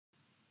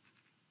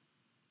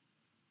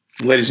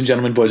Ladies and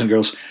gentlemen, boys and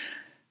girls,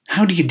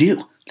 how do you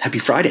do? Happy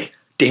Friday.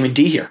 Damon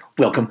D here.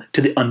 Welcome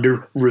to the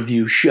Under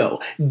Review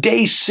Show.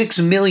 Day 6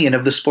 million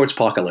of the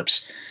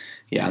Sportspocalypse.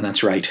 Yeah,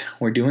 that's right.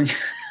 We're doing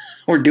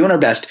our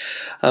best.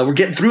 We're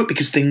getting through it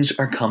because things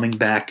are coming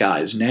back,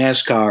 guys.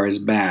 NASCAR is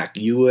back.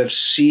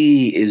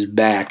 UFC is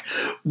back.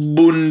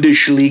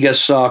 Bundesliga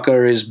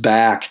soccer is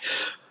back.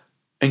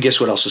 And guess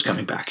what else is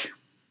coming back?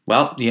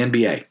 Well, the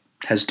NBA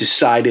has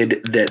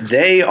decided that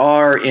they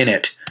are in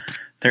it.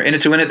 They're in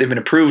it to win it. They've been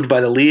approved by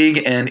the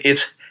league, and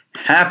it's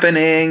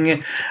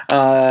happening.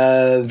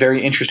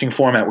 Very interesting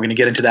format. We're going to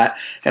get into that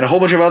and a whole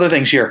bunch of other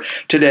things here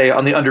today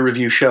on the Under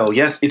Review Show.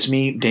 Yes, it's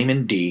me,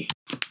 Damon D,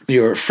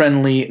 your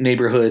friendly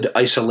neighborhood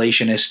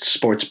isolationist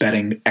sports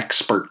betting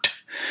expert.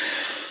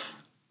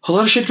 A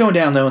lot of shit going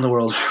down, though, in the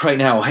world right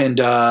now, and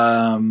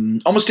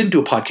almost didn't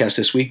do a podcast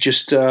this week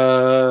just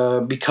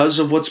because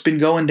of what's been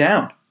going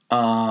down.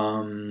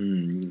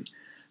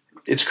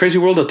 It's a crazy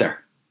world out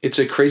there. It's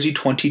a crazy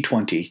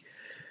 2020.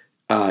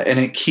 And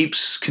it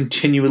keeps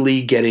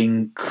continually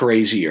getting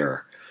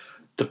crazier.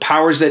 The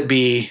powers that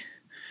be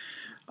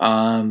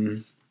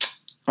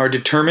are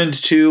determined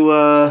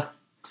to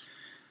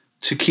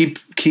keep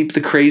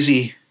the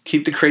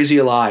crazy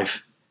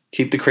alive,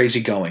 keep the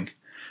crazy going.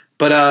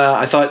 But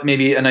I thought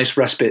maybe a nice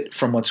respite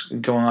from what's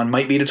going on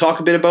might be to talk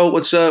a bit about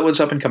what's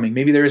up and coming.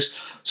 Maybe there's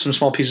some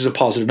small pieces of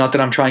positive. Not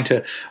that I'm trying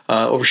to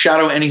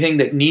overshadow anything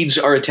that needs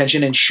our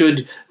attention and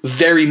should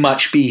very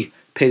much be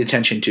paid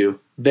attention to.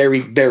 Very,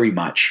 very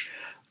much.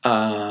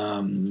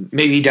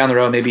 Maybe down the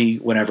road, maybe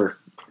whenever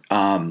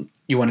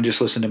you want to just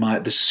listen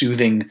to the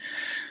soothing,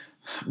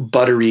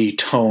 buttery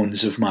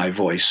tones of my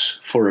voice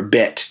for a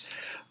bit.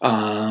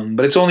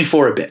 But it's only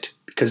for a bit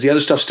because the other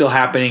stuff's still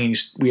happening and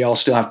we all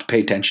still have to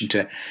pay attention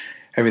to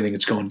everything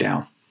that's going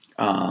down.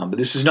 But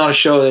this is not a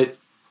show that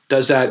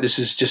does that. This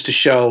is just a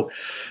show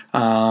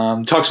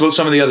talks about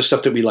some of the other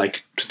stuff that we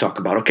like to talk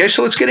about. Okay,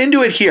 so let's get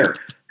into it here.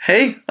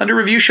 Hey, Under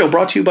Review Show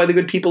brought to you by the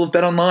good people of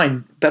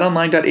BetOnline,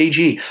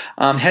 betonline.ag.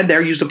 Head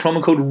there, use the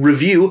promo code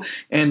REVIEW,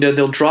 and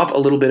they'll drop a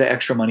little bit of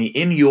extra money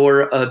in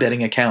your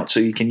betting account so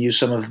you can use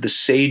some of the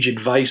sage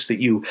advice that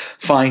you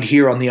find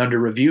here on the Under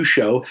Review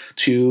Show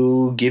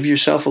to give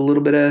yourself a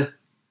little bit of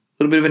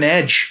an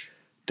edge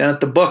down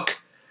at the book.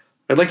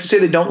 I'd like to say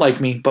they don't like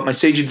me, but my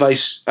sage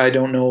advice, I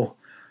don't know.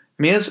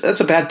 I mean, that's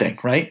a bad thing,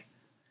 right?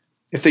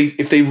 If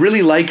they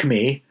really like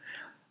me,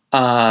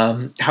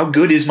 how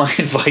good is my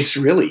advice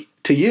really?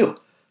 To you.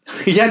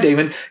 Yeah,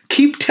 Damon,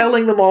 keep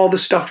telling them all the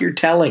stuff you're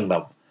telling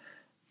them.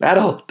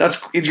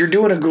 You're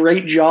doing a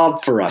great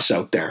job for us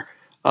out there.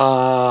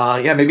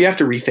 Maybe I have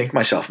to rethink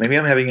myself. Maybe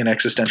I'm having an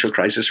existential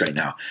crisis right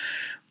now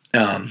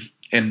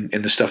in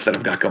the stuff that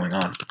I've got going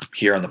on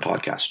here on the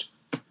podcast.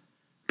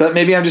 But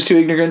maybe I'm just too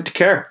ignorant to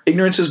care.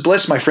 Ignorance is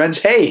bliss, my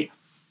friends. Hey,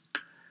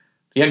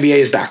 the NBA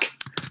is back.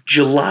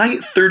 July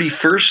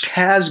 31st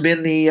has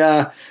been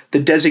the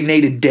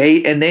designated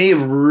date, and they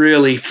have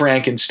really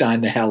Frankenstein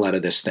the hell out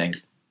of this thing.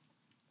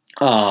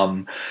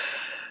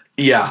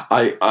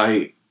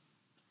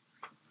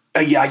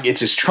 It's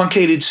this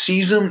truncated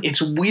season.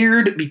 It's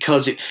weird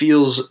because it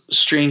feels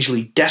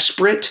strangely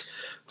desperate,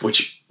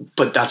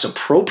 but that's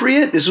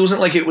appropriate. This wasn't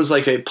like it was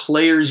like a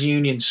players'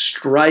 union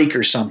strike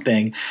or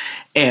something,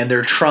 and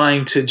they're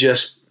trying to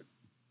just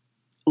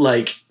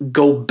like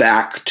go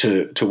back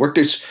to work.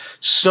 There's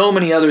so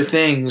many other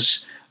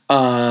things,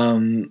 so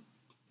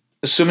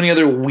many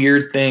other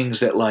weird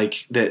things that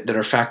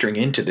are factoring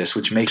into this,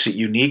 which makes it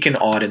unique and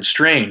odd and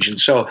strange. And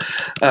so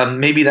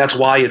maybe that's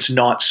why it's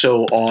not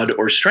so odd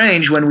or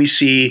strange when we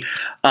see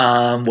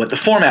what the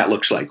format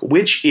looks like,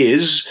 which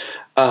is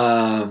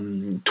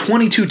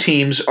 22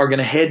 teams are going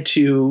to head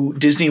to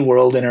Disney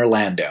World in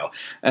Orlando.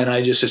 And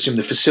I just assume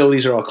the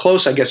facilities are all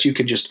close. I guess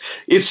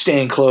it's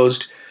staying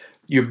closed.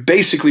 You're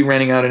basically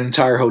renting out an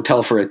entire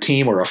hotel for a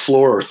team or a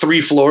floor or 3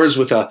 floors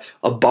with a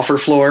buffer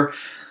floor,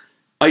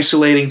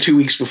 isolating 2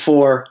 weeks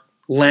before,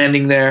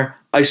 landing there,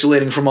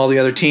 isolating from all the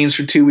other teams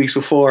for 2 weeks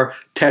before,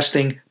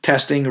 testing,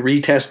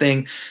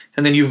 retesting.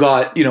 And then you've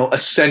got,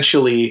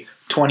 essentially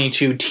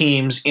 22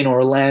 teams in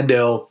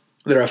Orlando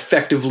that are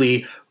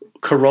effectively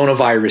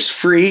coronavirus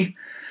free.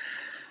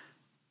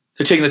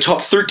 They're taking the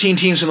top 13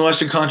 teams from the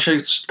Western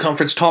Conference,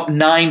 top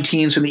 9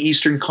 teams from the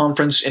Eastern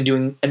Conference, and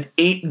doing an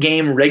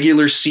 8-game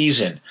regular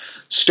season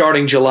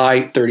starting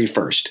July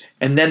 31st.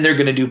 And then they're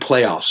going to do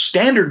playoffs,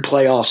 standard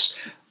playoffs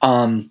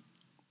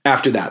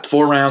after that.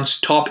 4 rounds,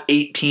 top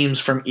 8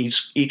 teams from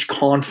each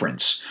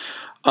conference.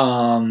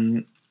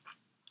 The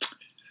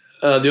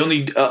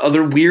only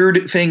other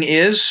weird thing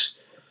is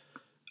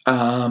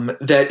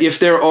that if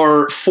there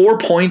are 4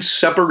 points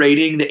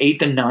separating the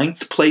 8th and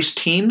 9th place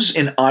teams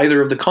in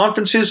either of the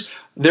conferences,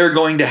 they're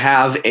going to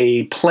have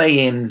a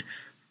play-in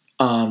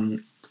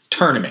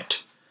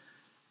tournament.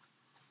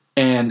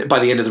 And by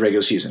the end of the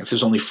regular season, if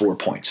there's only 4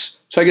 points.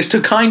 So I guess to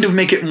kind of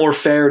make it more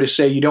fair to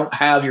say you don't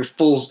have your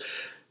full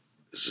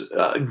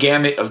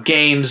gamut of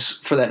games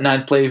for that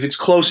 9th play. If it's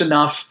close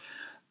enough,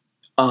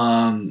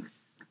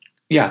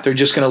 they're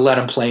just going to let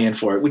them play in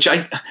for it. Which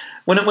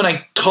when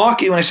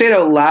I say it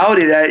out loud,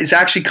 it's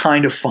actually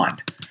kind of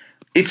fun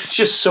it's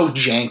just so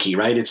janky,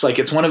 right? It's like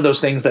it's one of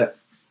those things that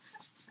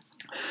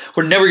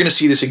we're never going to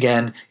see this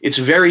again. It's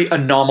very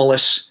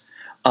anomalous.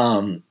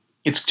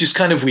 It's just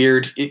kind of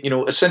weird.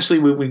 Essentially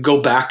we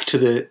go back to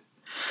the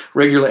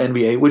regular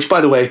NBA, which,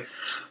 by the way,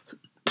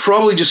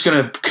 probably just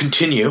going to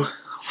continue.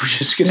 We're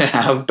just going to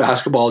have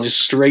basketball just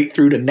straight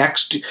through to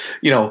next,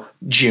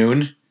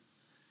 June.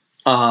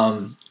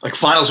 Like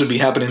finals would be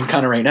happening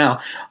kind of right now.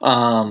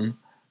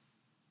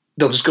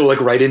 They'll just go like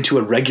right into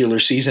a regular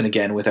season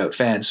again without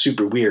fans.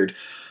 Super weird.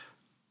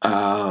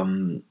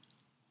 They're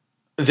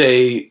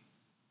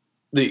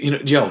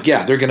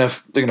gonna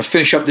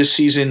finish up this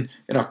season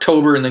in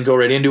October and then go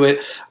right into it.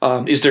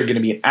 Is there going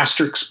to be an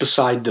asterisk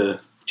beside the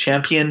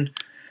champion?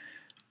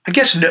 I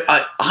guess no.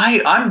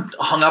 I'm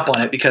hung up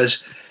on it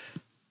because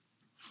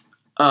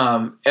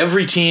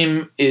every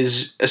team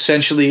is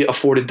essentially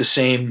afforded the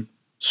same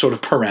sort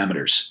of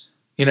parameters.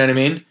 You know what I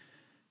mean?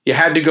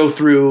 Everyone had to go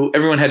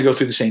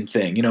through the same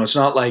thing. It's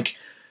not like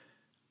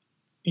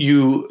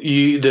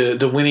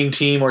the winning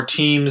team or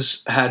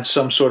teams had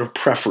some sort of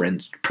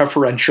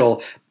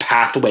preferential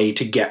pathway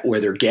to get where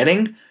they're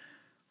getting.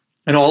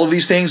 And all of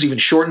these things, even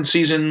shortened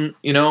season,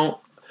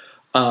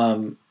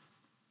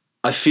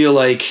 I feel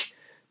like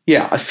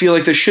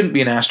there shouldn't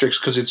be an asterisk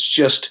because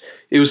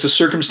it was the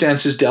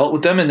circumstances dealt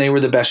with them and they were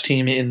the best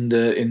team in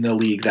the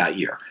league that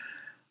year.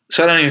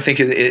 So I don't even think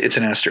it's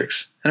an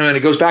asterisk. And when it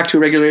goes back to a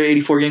regular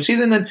 84-game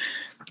season, then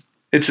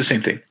it's the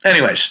same thing.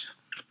 Anyways,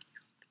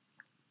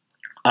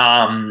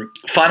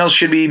 finals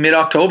should be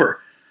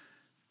mid-October.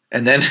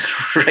 And then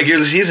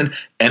regular season,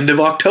 end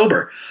of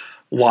October.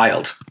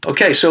 Wild.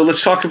 Okay, so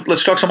let's talk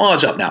some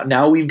odds up now.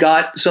 Now we've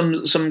got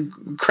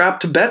some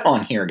crap to bet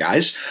on here,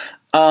 guys.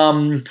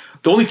 The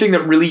only thing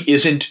that really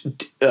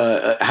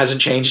hasn't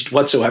changed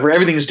whatsoever.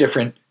 Everything's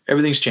different.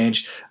 Everything's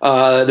changed.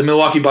 The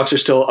Milwaukee Bucks are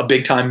still a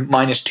big-time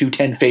minus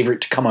 210 favorite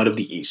to come out of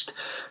the East.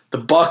 The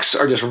Bucks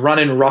are just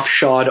running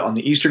roughshod on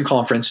the Eastern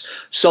Conference.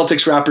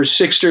 Celtics, Raptors,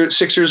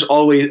 Sixers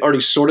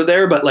already sort of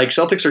there, but like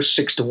Celtics are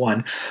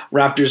 6-1,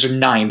 Raptors are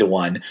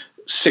 9-1.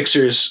 Celtics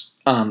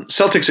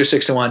are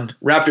 6-1,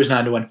 Raptors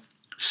 9-1,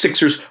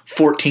 Sixers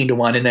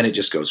 14-1, and then it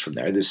just goes from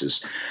there. This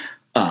is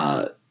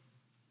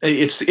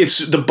it's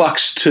the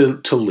Bucks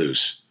to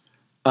lose.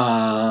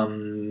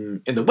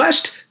 In the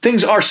West,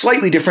 things are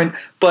slightly different,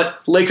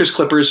 but Lakers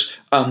Clippers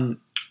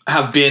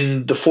have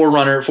been the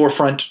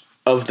forefront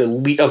of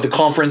the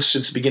conference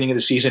since the beginning of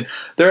the season.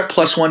 They're at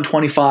plus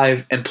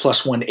 125 and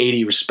plus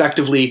 180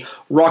 respectively.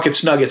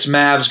 Rockets, Nuggets,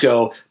 Mavs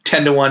go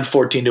 10-1,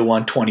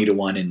 14-1,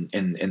 20-1,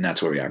 and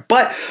that's where we are.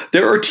 But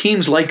there are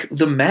teams like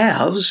the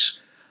Mavs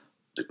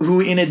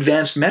who, in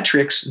advanced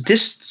metrics,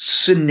 this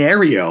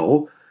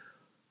scenario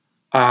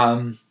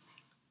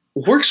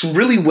works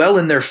really well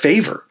in their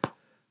favor.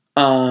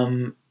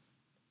 To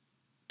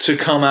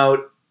come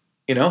out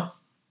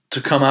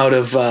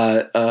of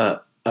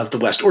the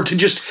West, or to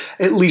just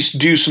at least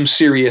do some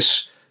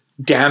serious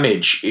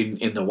damage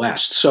in the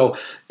West. So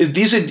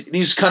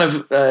these kind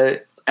of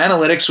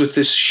analytics with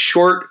the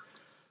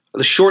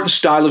shortened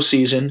style of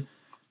season,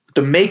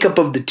 the makeup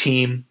of the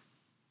team,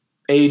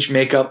 age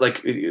makeup,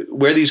 like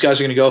where these guys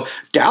are going to go.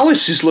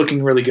 Dallas is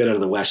looking really good out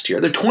of the West here.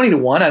 They're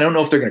 20-1. I don't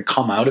know if they're going to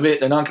come out of it.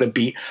 They're not going to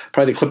beat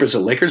probably the Clippers or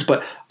Lakers,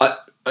 but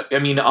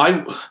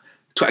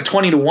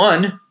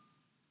 20-1.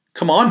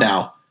 Come on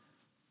now.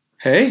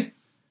 Hey,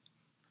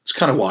 it's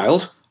kind of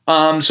wild.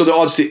 So the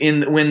odds to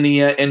win the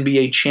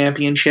NBA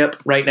championship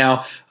right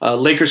now,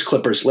 Lakers,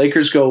 Clippers.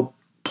 Lakers go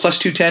plus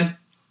 210.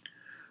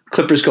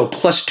 Clippers go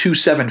plus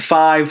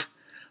 275.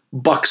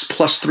 Bucks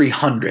plus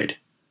 300.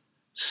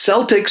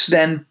 Celtics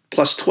then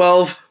plus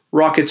 12.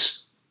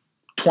 Rockets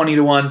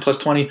 20-1, plus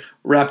 20.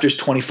 Raptors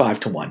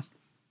 25-1.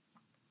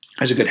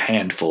 There's a good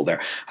handful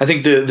there. I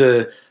think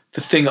the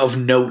thing of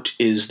note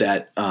is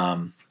that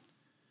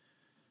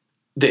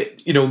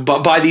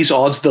by these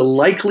odds, the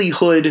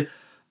likelihood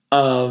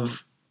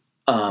of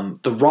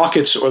the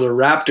Rockets or the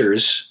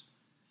Raptors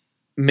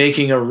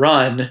making a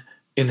run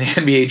in the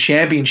NBA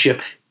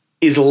championship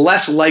is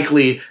less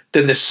likely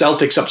than the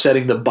Celtics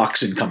upsetting the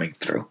Bucks and coming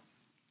through.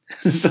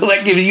 So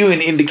that gives you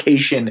an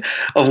indication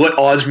of what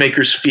odds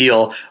makers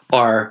feel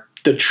are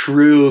the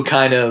true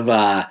kind of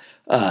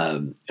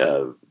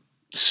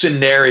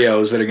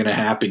scenarios that are going to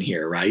happen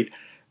here, right?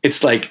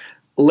 It's like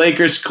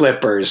Lakers,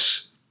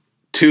 Clippers,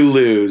 to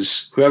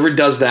lose. Whoever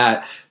does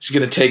that is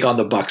going to take on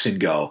the Bucks and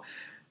go.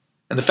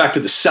 And the fact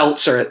that the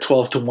Celts are at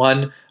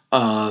 12-1,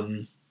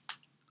 odds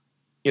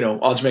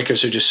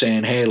makers are just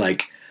saying, hey,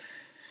 like,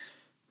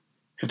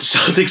 if the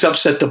Celtics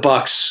upset the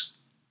Bucks,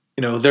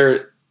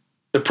 they're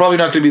probably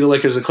not going to be the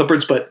Lakers or the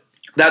Clippers, but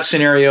that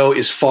scenario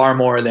is far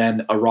more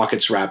than a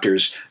Rockets,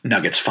 Raptors,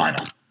 Nuggets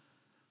final.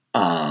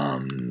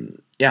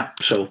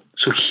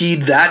 So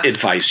heed that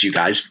advice, you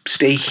guys.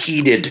 Stay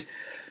heated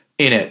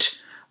in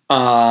it.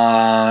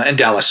 And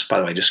Dallas, by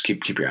the way, just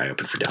keep your eye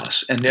open for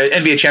Dallas. And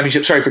NBA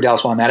championship, sorry for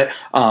Dallas while I'm at it,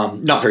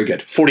 not very good,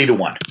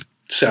 40-1.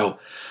 So,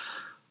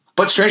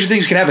 but stranger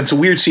things can happen. It's a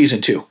weird season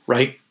too,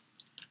 right?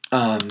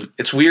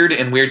 It's weird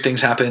and weird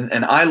things happen.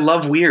 And I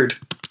love weird.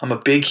 I'm a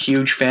big,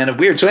 huge fan of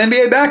weird. So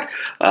NBA back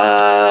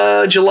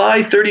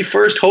July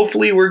 31st.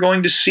 Hopefully we're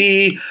going to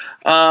see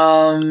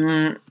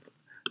this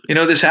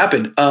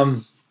happen.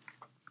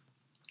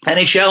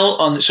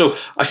 NHL so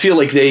I feel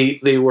like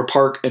they were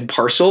part and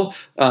parcel.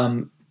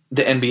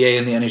 The NBA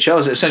and the NHL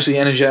is essentially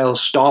the NHL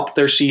stopped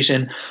their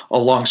season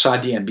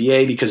alongside the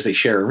NBA because they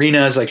share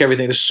arenas, like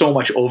everything. There's so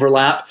much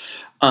overlap.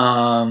 They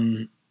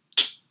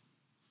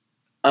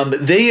are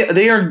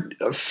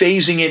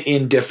phasing it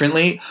in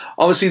differently.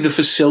 Obviously, the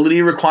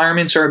facility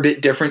requirements are a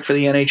bit different for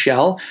the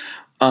NHL,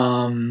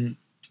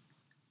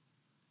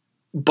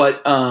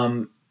 but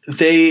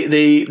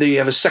they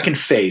have a second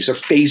phase. They're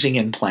phasing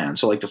in plan.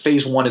 So like the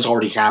phase 1 is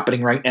already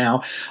happening right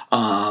now,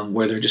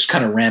 where they're just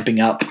kind of ramping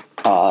up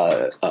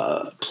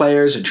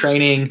players and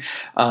training.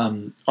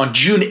 On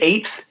June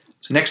 8th,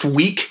 so next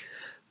week,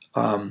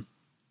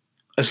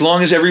 as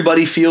long as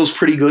everybody feels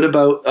pretty good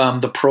about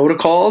the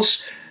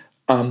protocols,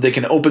 they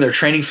can open their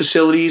training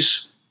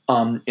facilities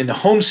in the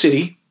home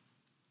city.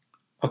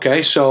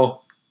 Okay,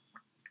 so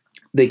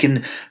they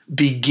can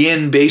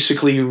begin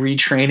basically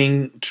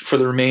retraining for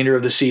the remainder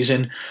of the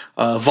season,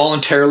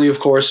 voluntarily,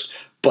 of course,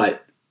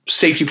 but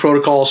safety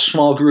protocols,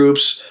 small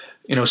groups,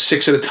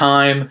 6 at a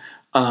time,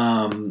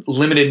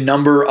 limited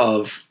number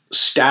of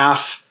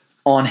staff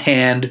on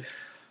hand.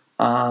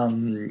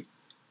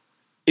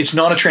 It's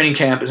not a training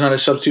camp. It's not a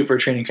substitute for a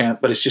training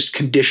camp, but it's just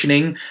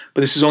conditioning.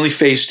 But this is only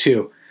phase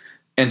 2.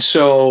 And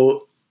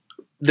so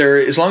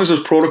as long as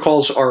those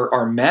protocols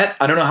are met,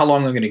 I don't know how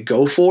long they're going to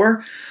go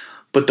for,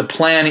 but the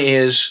plan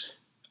is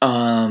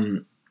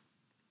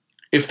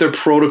if their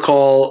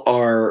protocol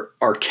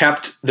are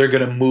kept, they're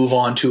going to move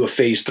on to a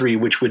phase 3,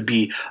 which would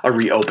be a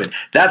reopen.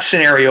 That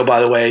scenario,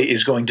 by the way,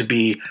 is going to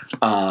be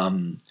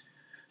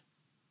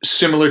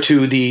similar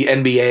to the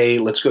NBA,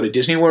 let's go to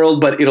Disney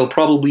World, but it'll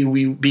probably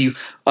be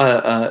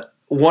 1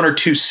 or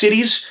 2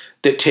 cities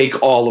that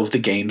take all of the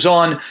games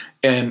on.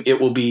 And it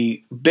will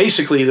be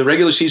basically the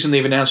regular season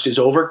they've announced is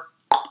over,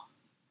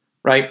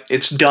 right?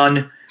 It's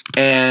done,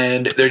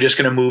 and they're just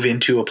going to move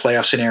into a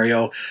playoff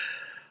scenario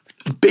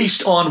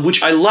based on,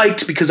 which I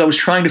liked because I was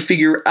trying to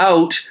figure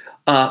out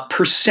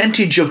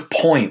percentage of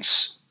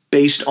points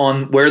based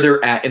on where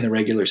they're at in the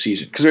regular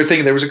season. Because they're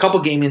thinking there was a couple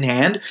game in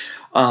hand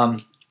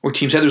where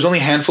teams had, there was only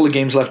a handful of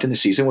games left in the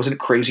season. It wasn't a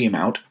crazy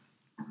amount.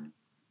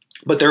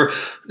 But there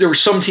were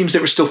some teams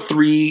that were still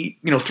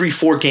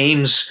 3-4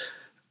 games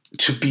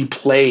to be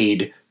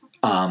played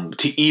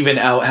to even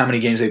out how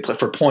many games they play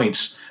for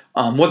points.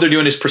 What they're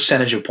doing is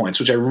percentage of points,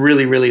 which I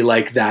really, really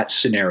like that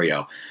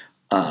scenario.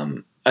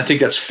 I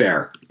think that's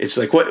fair. It's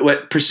like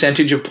what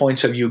percentage of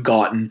points have you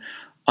gotten?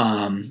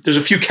 There's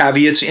a few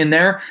caveats in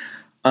there,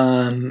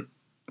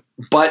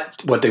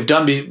 but what they've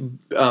done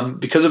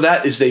because of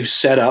that is they've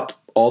set up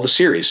all the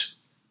series.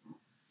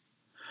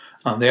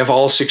 They have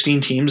all 16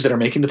 teams that are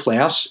making the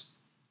playoffs,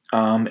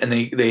 and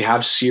they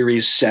have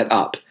series set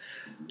up.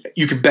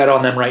 You can bet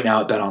on them right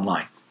now at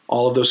BetOnline.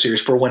 All of those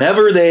series for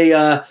whenever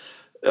they're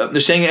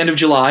saying end of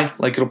July,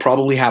 like it'll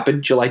probably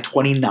happen July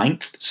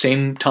 29th,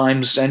 same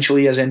time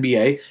essentially as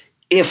NBA.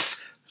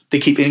 If they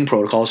keep hitting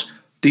protocols,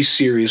 these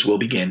series will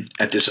begin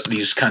at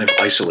these kind of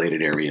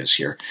isolated areas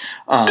here.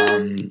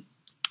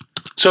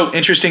 So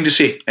interesting to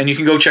see, and you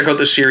can go check out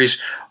the series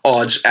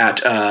odds at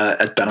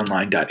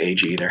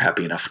betonline.ag. They're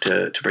happy enough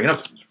to bring it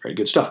up. It's very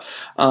good stuff.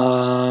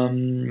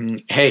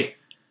 Hey,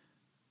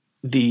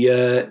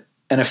 the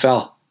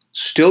NFL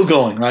still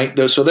going, right?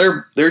 So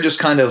they're just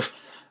kind of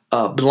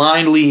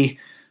blindly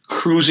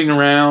cruising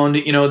around.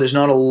 There's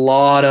not a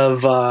lot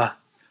of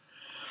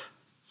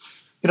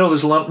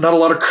there's not a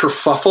lot of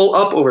kerfuffle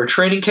up over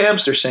training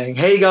camps. They're saying,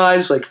 hey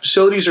guys, like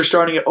facilities are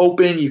starting to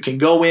open. You can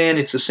go in.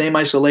 It's the same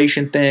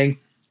isolation thing.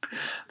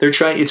 They're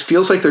trying. It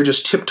feels like they're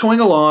just tiptoeing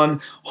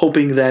along,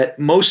 hoping that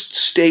most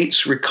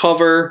states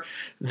recover,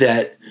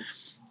 that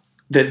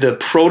the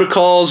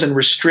protocols and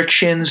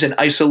restrictions and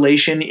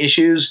isolation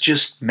issues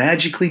just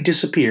magically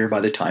disappear by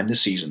the time the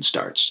season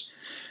starts.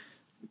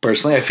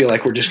 Personally, I feel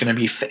like it's going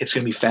to be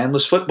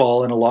fanless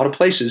football in a lot of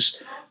places.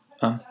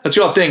 That's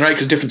the odd thing, right?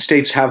 Because different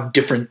states have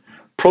different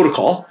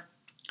protocol.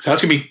 So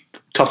that's going to be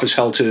tough as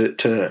hell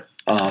to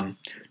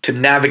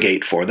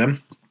navigate for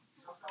them.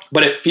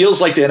 But it feels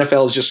like the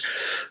NFL is just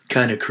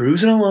kind of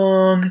cruising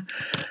along,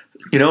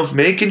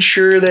 making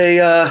sure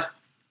they're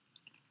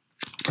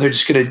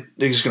just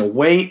gonna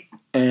wait,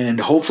 and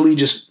hopefully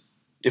just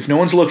if no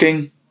one's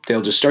looking,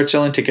 they'll just start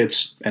selling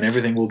tickets and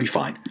everything will be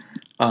fine.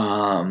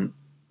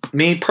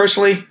 Me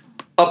personally,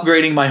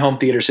 upgrading my home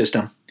theater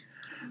system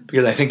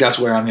because I think that's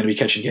where I'm going to be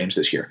catching games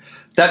this year.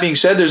 That being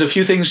said, there's a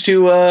few things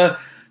to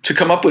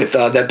come up with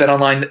that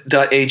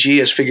betonline.ag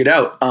has figured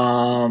out.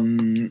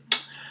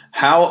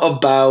 How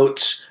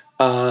about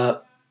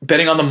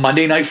betting on the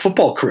Monday Night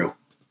Football crew,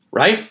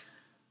 right?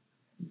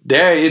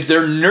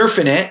 They're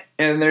nerfing it,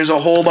 and there's a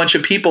whole bunch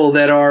of people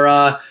that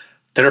are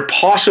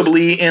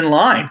possibly in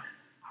line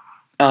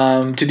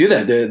to do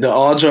that. The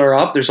odds are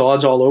up. There's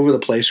odds all over the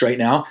place right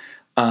now.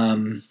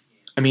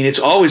 It's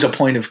always a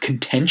point of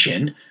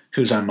contention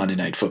who's on Monday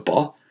Night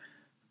Football,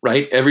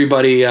 right?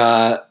 Everybody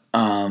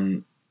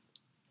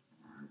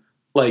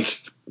like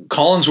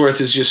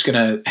Collinsworth is just going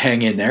to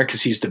hang in there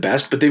because he's the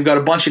best, but they've got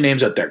a bunch of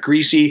names out there.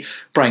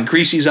 Brian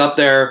Greasy's up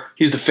there.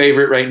 He's the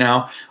favorite right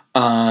now.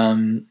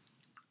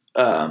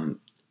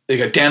 They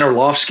got Dan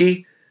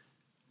Orlovsky.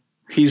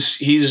 He's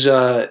him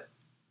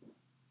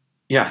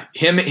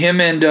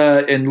and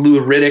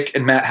Lou Riddick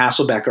and Matt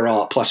Hasselbeck are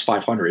all at plus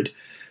 500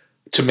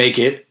 to make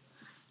it.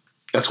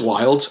 That's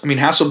wild. I mean,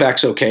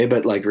 Hasselbeck's okay,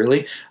 but like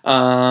really.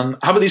 How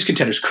about these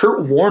contenders?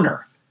 Kurt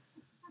Warner.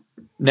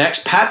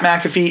 Next, Pat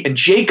McAfee and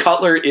Jay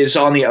Cutler is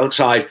on the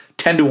outside,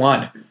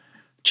 10-1.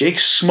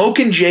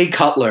 Smoking Jay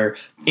Cutler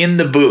in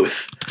the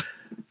booth.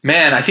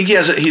 Man, I think he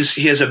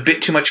has a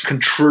bit too much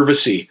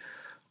controversy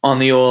on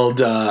the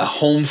old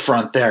home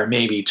front there,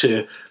 maybe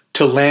to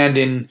land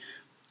in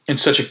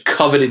such a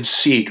coveted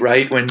seat,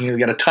 right? When you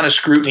got a ton of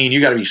scrutiny and you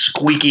got to be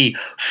squeaky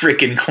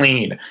freaking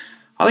clean.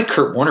 I like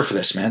Kurt Warner for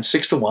this, man.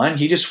 6-1.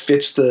 He just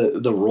fits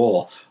the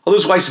role. Although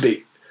his wife's a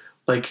bit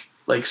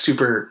like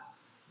super.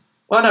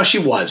 Well, no, she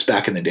was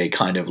back in the day,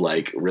 kind of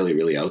like really,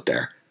 really out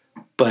there.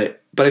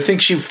 But I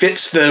think she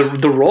fits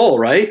the role,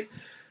 right?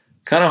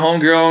 Kind of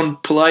homegrown,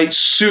 polite,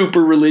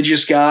 super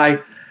religious guy.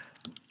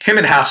 Him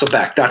and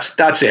Hasselbeck.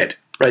 That's it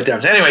right there.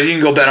 Anyway, you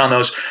can go bet on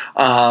those.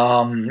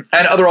 And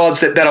other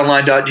odds that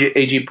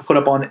betonline.ag put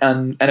up on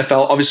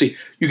NFL. Obviously,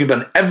 you can bet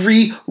on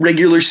every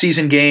regular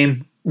season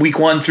game, week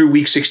 1 through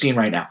week 16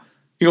 right now.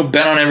 You go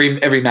bet on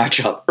every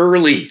matchup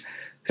early.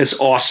 It's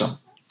awesome.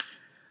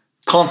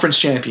 Conference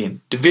champion,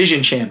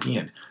 division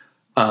champion,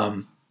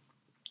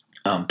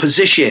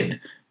 position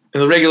in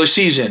the regular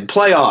season,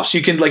 playoffs.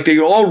 You can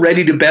they're all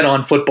ready to bet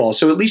on football.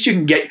 So at least you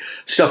can get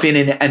stuff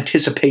in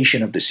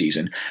anticipation of the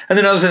season. And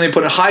then another thing, they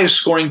put a highest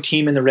scoring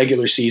team in the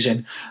regular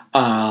season.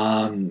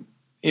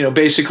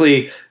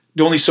 Basically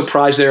the only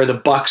surprise there are the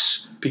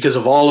Bucks because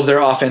of all of their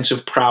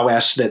offensive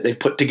prowess that they've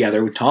put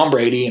together with Tom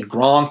Brady and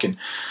Gronk and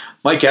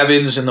Mike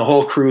Evans and the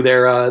whole crew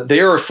there. They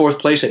are fourth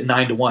place at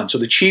 9-1. So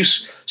the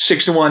Chiefs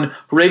 6-1,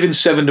 Ravens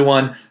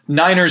 7-1,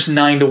 Niners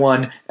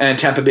 9-1, and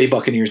Tampa Bay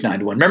Buccaneers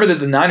 9-1. Remember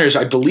that the Niners,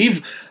 I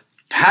believe,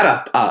 had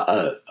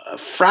a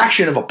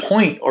fraction of a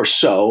point or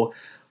so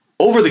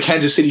over the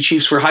Kansas City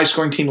Chiefs for high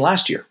scoring team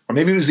last year, or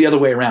maybe it was the other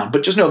way around.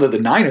 But just know that the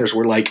Niners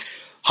were like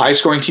high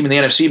scoring team in the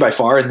NFC by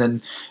far, and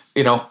then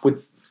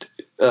with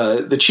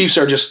the Chiefs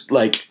are just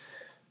like.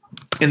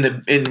 In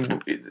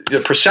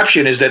the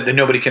perception is that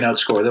nobody can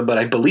outscore them, but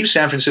I believe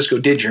San Francisco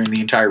did during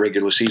the entire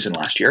regular season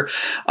last year.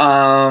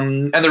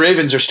 And the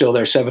Ravens are still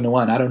there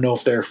 7-1. I don't know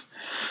if they're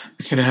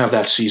going to have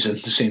that season,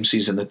 the same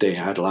season that they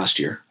had last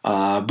year.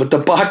 But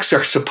the Bucs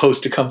are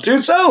supposed to come through.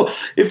 So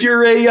if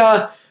you're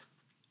a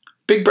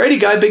big Brady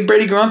guy, big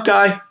Brady Gronk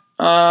guy,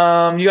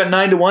 you got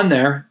 9-1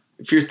 there.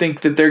 If you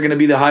think that they're going to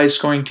be the highest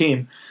scoring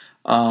team,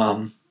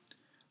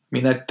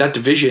 that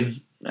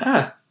division,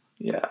 yeah.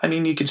 I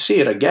mean, you can see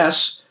it, I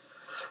guess.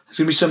 There's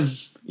going to be some,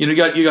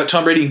 you got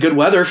Tom Brady in good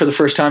weather for the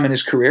first time in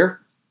his career,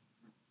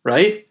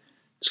 right?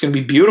 It's going to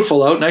be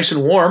beautiful out, nice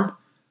and warm.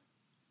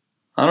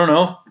 I don't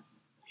know.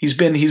 He's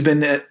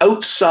been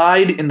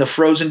outside in the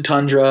frozen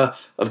tundra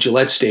of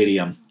Gillette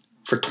Stadium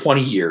for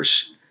 20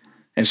 years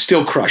and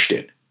still crushed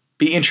it.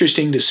 Be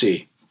interesting to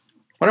see.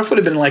 Wonder if it would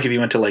have been like if he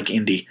went to like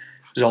Indy. It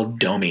was all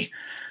domey.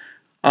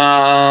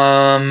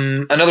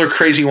 Another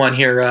crazy one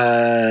here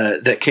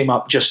that came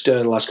up just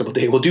the last couple of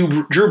days. We'll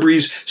do Drew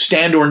Brees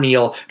stand or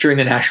kneel during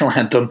the national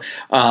anthem.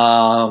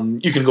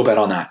 You can go bet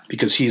on that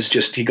because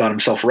he got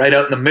himself right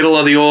out in the middle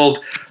of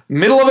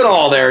it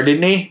all there,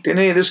 didn't he?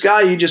 This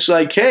guy, he just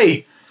like,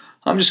 hey,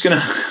 I'm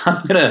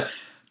gonna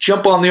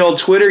jump on the old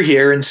Twitter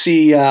here and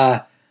see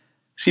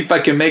if I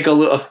can make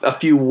a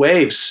few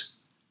waves.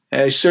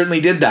 He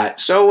certainly did that.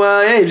 So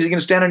hey, is he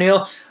gonna stand or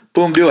kneel?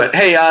 Boom, do it.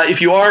 Hey,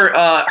 if you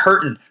are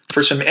hurting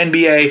for some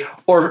NBA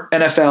or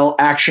NFL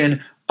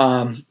action,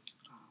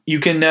 you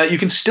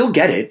can still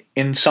get it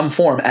in some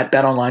form at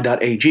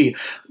betonline.ag.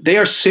 They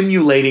are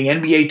simulating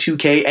NBA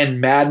 2K and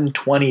Madden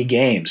 20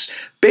 games.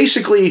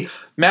 Basically,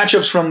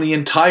 matchups from the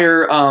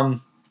entire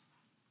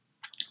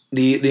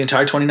the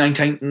entire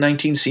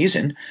 2019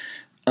 season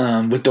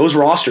with those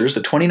rosters,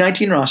 the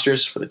 2019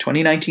 rosters for the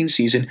 2019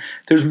 season.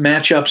 There's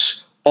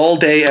matchups all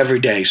day, every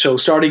day. So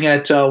starting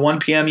at 1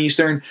 p.m.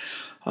 Eastern,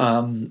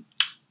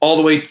 all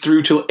the way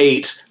through till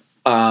 8.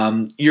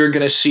 You're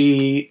going to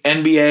see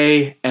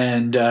NBA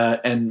and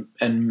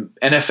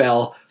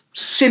NFL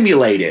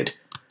simulated,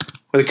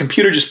 where the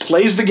computer just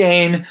plays the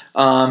game,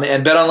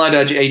 and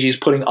BetOnline.ag is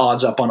putting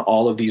odds up on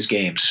all of these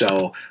games.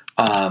 So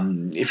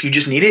if you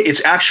just need it,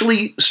 it's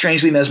actually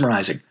strangely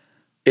mesmerizing.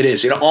 It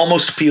is. It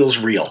almost feels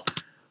real.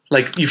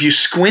 Like if you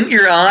squint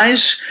your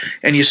eyes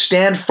and you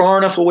stand far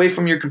enough away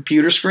from your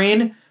computer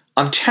screen,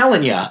 I'm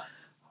telling you,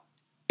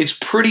 it's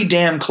pretty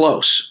damn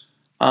close.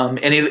 And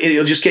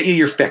it'll just get you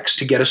your fix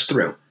to get us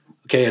through,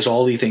 okay, as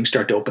all these things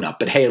start to open up.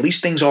 But hey, at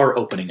least things are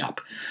opening up.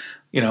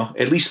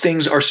 At least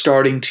things are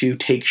starting to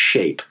take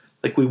shape.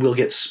 Like we will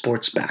get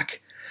sports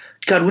back.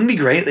 God, wouldn't it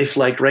be great if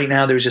like right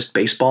now there's just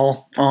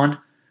baseball on?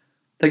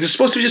 Like there's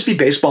supposed to just be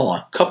baseball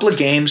on. A couple of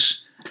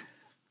games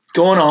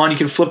going on. You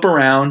can flip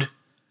around.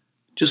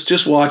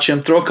 Just watch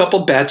them. Throw a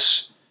couple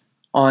bets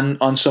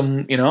on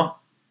some,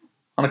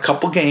 on a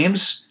couple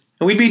games,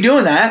 and we'd be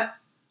doing that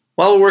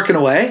while we're working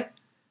away,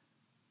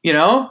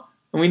 and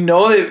we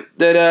know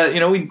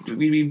that we'd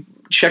be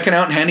checking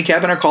out and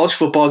handicapping our college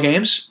football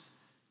games.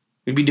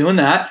 We'd be doing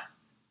that.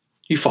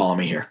 You follow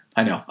me here.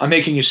 I know. I'm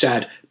making you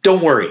sad.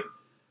 Don't worry.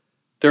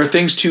 There are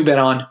things to bet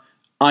on.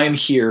 I am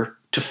here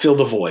to fill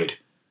the void,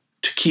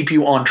 to keep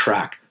you on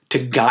track, to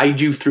guide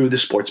you through the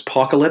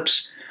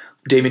Sportspocalypse.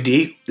 David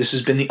D, this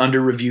has been the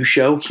Under Review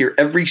Show, here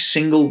every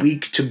single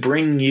week to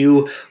bring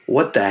you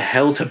what the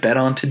hell to bet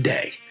on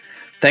today.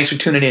 Thanks for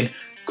tuning in.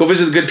 Go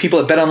visit the good people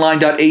at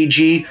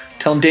betonline.ag.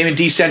 Tell them Damon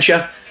D sent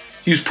you.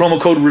 Use promo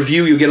code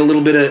REVIEW. You'll get a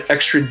little bit of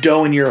extra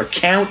dough in your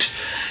account.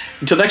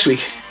 Until next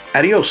week,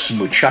 adios,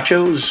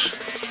 muchachos.